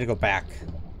maybe I need to go back.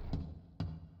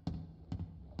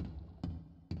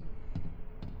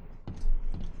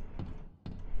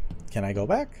 Can I go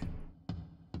back?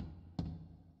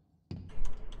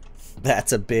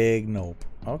 That's a big nope.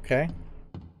 Okay.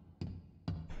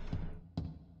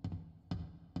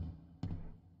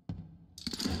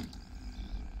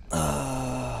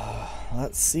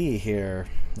 Let's see here.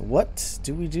 What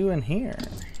do we do in here?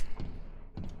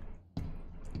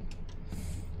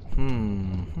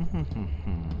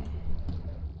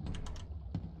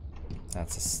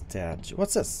 That's a statue.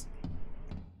 What's this?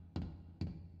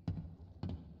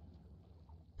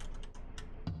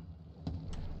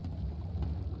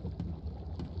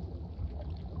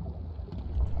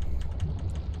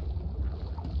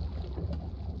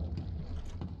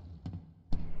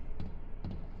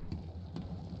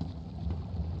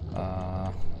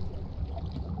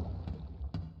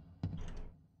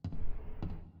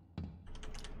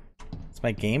 Is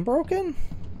my game broken?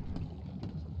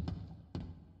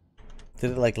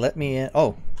 Did it like let me in?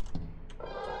 Oh.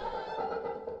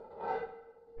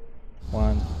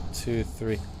 1, 2,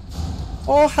 3.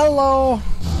 Oh, hello.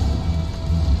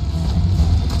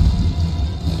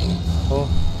 Oh.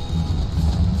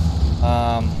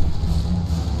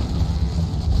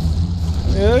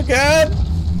 Oh God.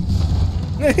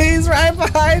 He's right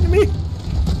behind me.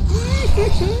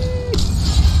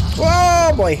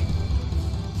 Whoa, boy.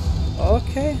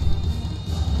 Okay.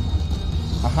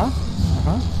 Uh-huh.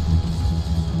 Uh-huh.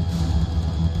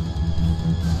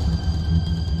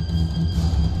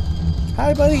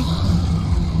 Hi, buddy.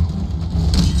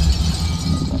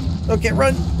 Okay,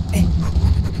 run. Hey.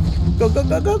 Go, go,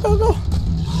 go, go, go, go.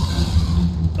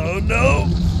 Oh, no.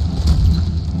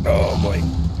 Oh, boy.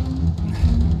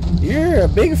 You're a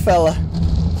big fella.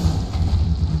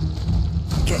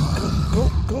 Okay, go, go,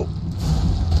 go.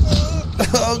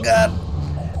 Oh, God.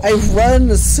 I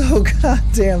run so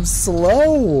goddamn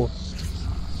slow.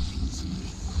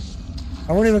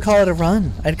 I wouldn't even call it a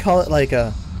run. I'd call it like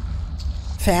a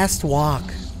fast walk.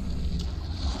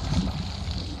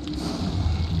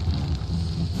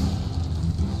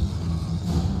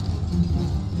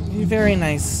 You're very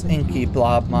nice, inky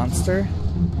blob monster.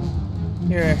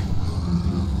 You're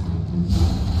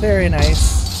very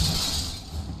nice.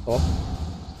 Oh.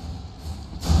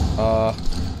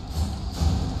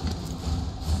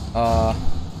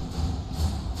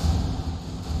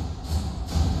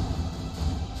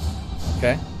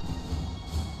 Okay.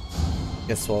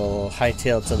 Guess we'll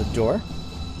hightail to the door.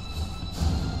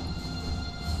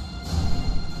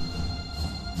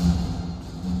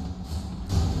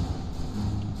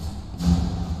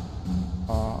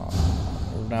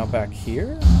 We're now back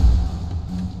here.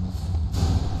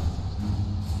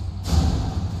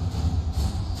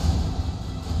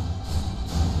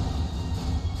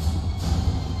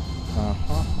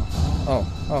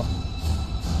 Oh.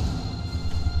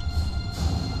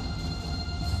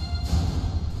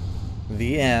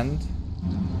 The end.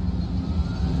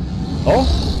 Oh!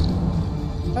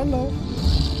 Hello.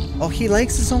 Oh, he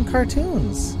likes his own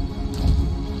cartoons.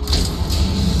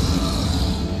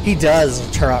 He does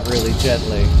turn out really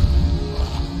gently.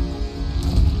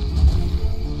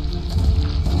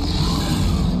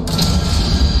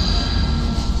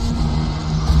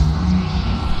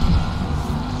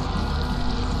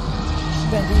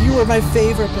 Bendy, you were my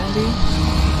favorite, Bendy.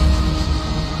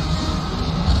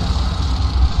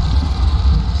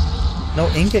 No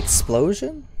ink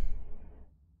explosion?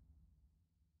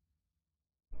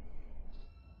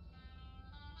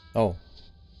 Oh.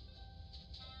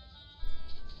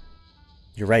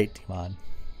 You're right, Timon.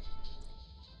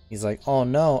 He's like, oh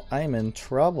no, I'm in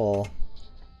trouble.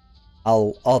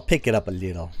 I'll pick it up a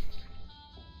little.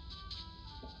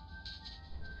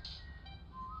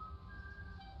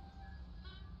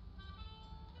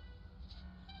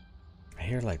 I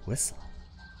hear like whistle.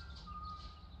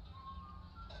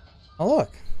 Oh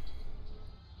look.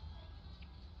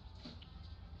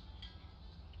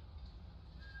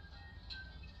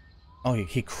 Oh,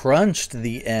 he crunched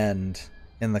the end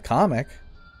in the comic.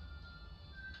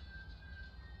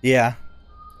 Yeah.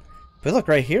 But look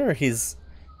right here, he's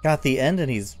got the end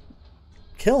and he's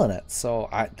killing it. So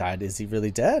is he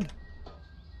really dead?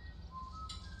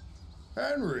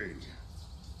 Henry,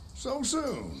 so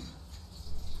soon.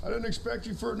 I didn't expect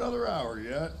you for another hour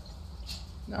yet.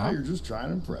 Now you're just trying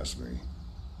to impress me.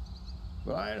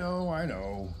 But I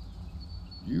know.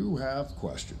 You have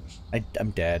questions.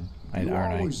 I'm dead. You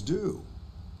always do.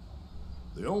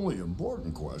 The only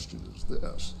important question is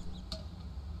this.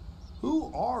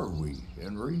 Who are we,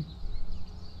 Henry?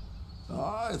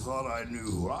 I thought I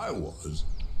knew who I was.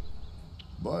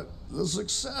 But the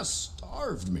success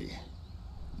starved me.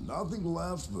 Nothing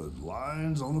left but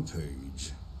lines on a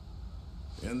page.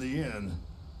 In the end,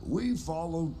 we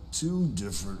followed two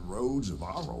different roads of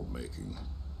our own making.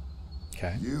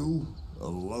 Okay. You, a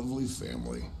lovely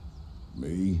family.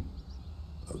 Me,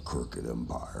 a crooked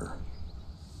empire.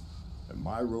 And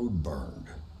my road burned.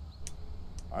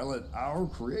 I let our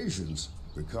creations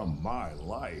become my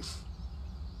life.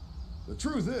 The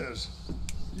truth is,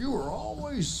 you were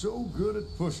always so good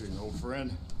at pushing, old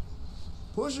friend.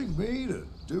 Pushing me to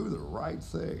do the right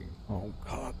thing. Oh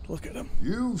God, look at him.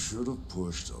 You should have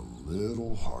pushed a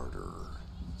little harder.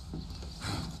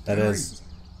 That Henry, is.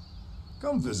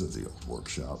 Come visit the old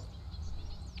workshop.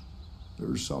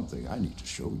 There's something I need to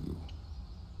show you.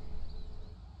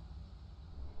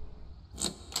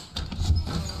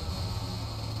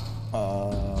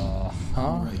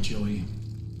 All right, Joey.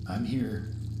 I'm here.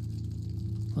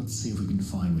 Let's see if we can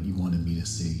find what you wanted me to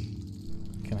see.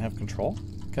 Can I have control?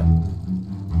 Okay.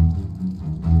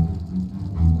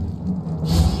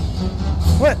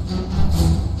 What?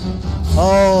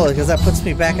 Oh, because that puts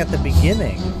me back at the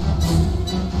beginning.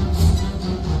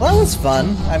 Well, that was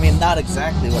fun. I mean, not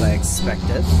exactly what I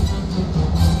expected.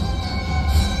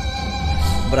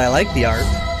 But I liked the art.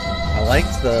 I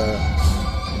liked the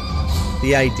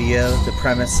idea, the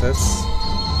premises.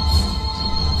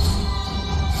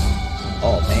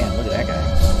 Oh man, look at that guy.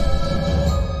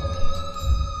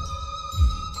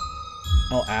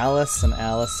 Oh, Alice and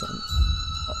Allison.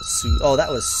 Oh, that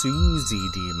was Susie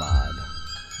D Mod.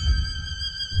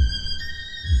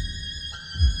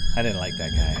 I didn't like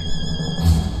that guy.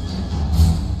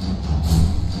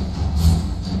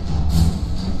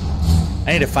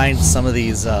 I need to find some of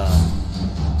these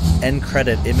end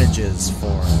credit images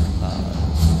for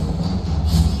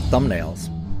thumbnails.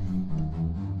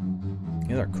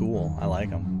 These are cool. I like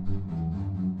them.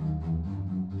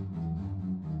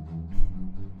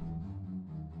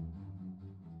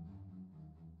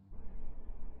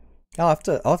 I'll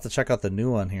have to check out the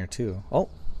new one here too. Oh.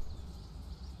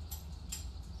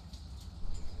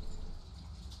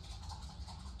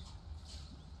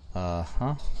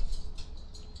 Uh-huh.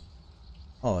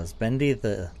 Oh, is Bendy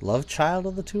the love child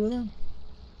of the two of them?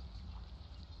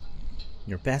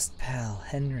 Your best pal,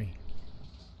 Henry.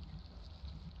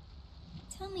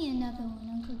 Tell me another one,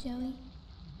 Uncle Joey.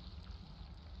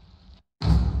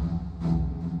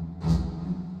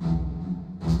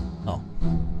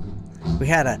 We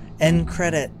had a end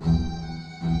credit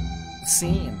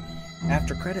scene.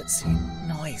 After credit scene.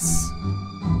 Nice.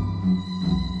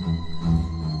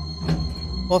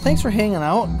 Well, thanks for hanging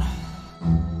out.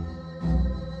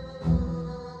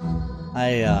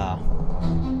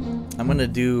 I'm gonna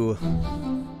do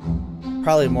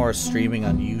probably more streaming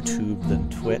on YouTube than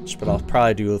Twitch, but I'll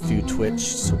probably do a few Twitch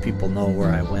so people know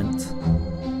where I went.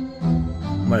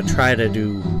 I'm gonna try to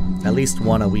do at least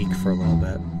one a week for a little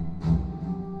bit.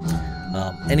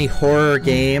 Any horror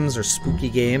games or spooky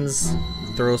games,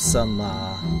 throw some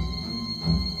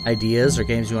ideas or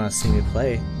games you want to see me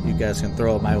play. You guys can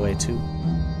throw it my way too.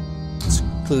 This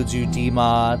includes you,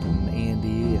 D-Mod, and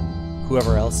Andy, and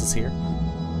whoever else is here.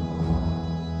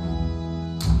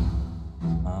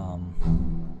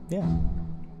 Yeah.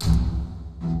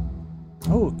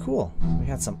 Oh, cool. We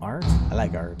got some art. I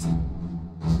like art.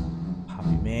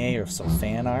 Poppy May or some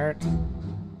fan art.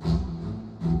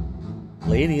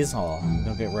 Ladies, oh,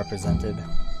 don't get represented.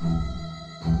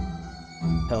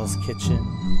 Hell's Kitchen.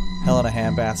 Hell in a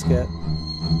Handbasket.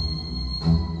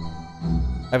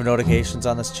 I have notifications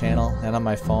on this channel and on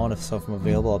my phone. If I'm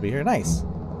available, I'll be here. Nice.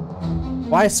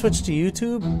 Why I switched to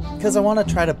YouTube? Because I want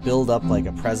to try to build up like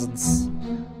a presence.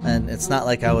 And it's not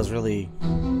like I was really...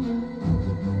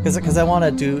 Because I want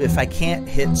to do... If I can't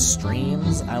hit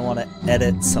streams, I want to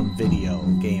edit some video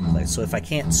gameplay. So if I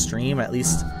can't stream, at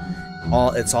least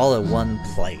it's all in one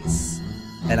place.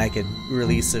 And I could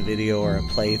release a video or a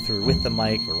playthrough with the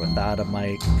mic or without a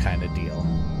mic kind of deal.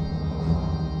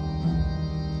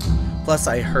 Plus,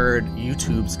 I heard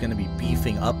YouTube's going to be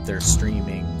beefing up their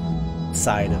streaming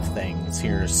side of things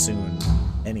here soon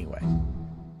anyway.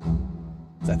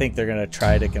 So I think they're going to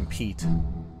try to compete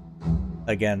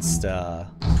against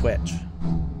Twitch.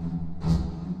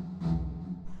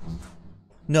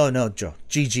 No, Joe.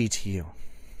 GG to you.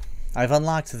 I've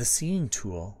unlocked the Seeing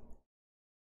tool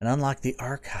and unlocked the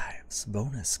Archives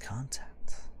bonus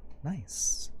content.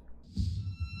 Nice.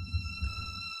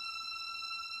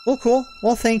 Well, cool.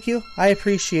 Well, thank you. I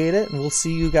appreciate it, and we'll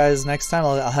see you guys next time.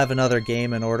 I'll have another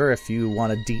game in order if you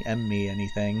want to DM me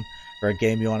anything or a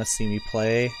game you want to see me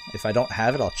play. If I don't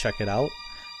have it, I'll check it out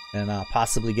and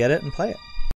possibly get it and play it.